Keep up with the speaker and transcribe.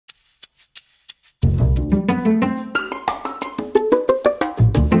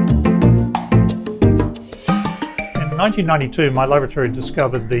1992, my laboratory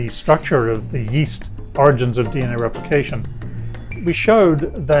discovered the structure of the yeast origins of DNA replication. We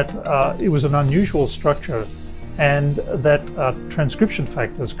showed that it was an unusual structure and that transcription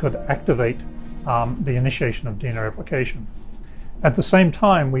factors could activate the initiation of DNA replication. At the same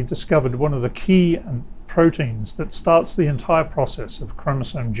time, we discovered one of the key proteins that starts the entire process of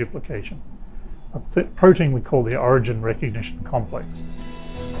chromosome duplication, a protein we call the origin recognition complex.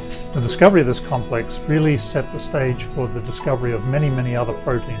 The discovery of this complex really set the stage for the discovery of many, many other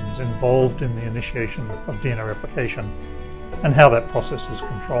proteins involved in the initiation of DNA replication and how that process is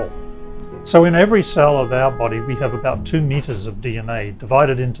controlled. So in every cell of our body, we have about 2 meters of DNA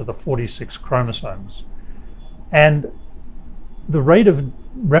divided into the 46 chromosomes. And the rate of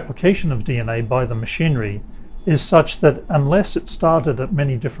replication of DNA by the machinery is such that unless it started at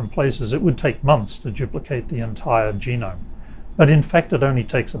many different places, it would take months to duplicate the entire genome. But in fact, it only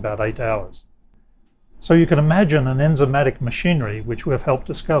takes about 8 hours. So you can imagine an enzymatic machinery, which we've helped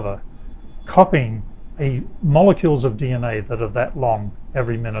discover, copying molecules of DNA that are that long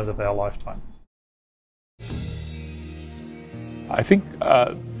every minute of our lifetime. I think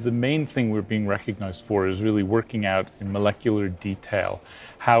the main thing we're being recognized for is really working out in molecular detail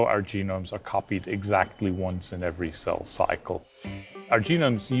how our genomes are copied exactly once in every cell cycle. Our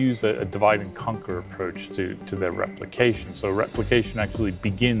genomes use a divide and conquer approach to their replication. So replication actually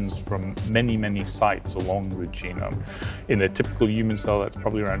begins from many, many sites along the genome. In a typical human cell, that's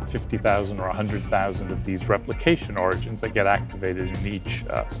probably around 50,000 or 100,000 of these replication origins that get activated in each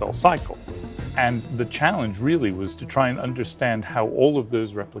cell cycle. And the challenge really was to try and understand how all of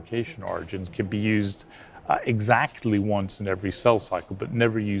those replication origins can be used exactly once in every cell cycle, but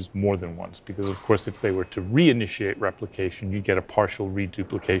never used more than once. Because of course, if they were to reinitiate replication, you get a partial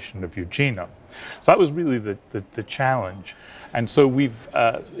reduplication of your genome. So that was really the challenge. And so we've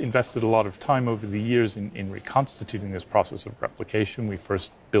invested a lot of time over the years in reconstituting this process of replication. We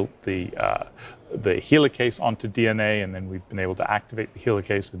first built the helicase onto DNA, and then we've been able to activate the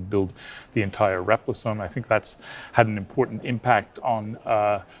helicase and build the entire replisome. I think that's had an important impact on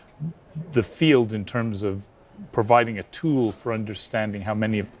the field in terms of providing a tool for understanding how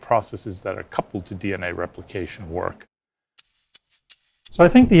many of the processes that are coupled to DNA replication work. So I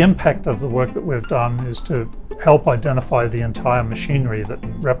think the impact of the work that we've done is to help identify the entire machinery that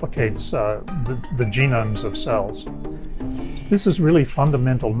replicates the genomes of cells. This is really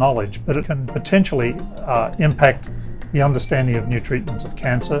fundamental knowledge, but it can potentially impact the understanding of new treatments of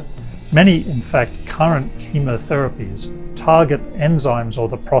cancer. Many, in fact, current chemotherapies target enzymes or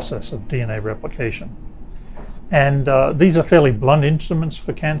the process of DNA replication. And these are fairly blunt instruments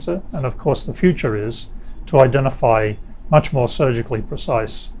for cancer, and of course the future is to identify much more surgically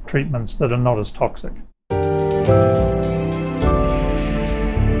precise treatments that are not as toxic.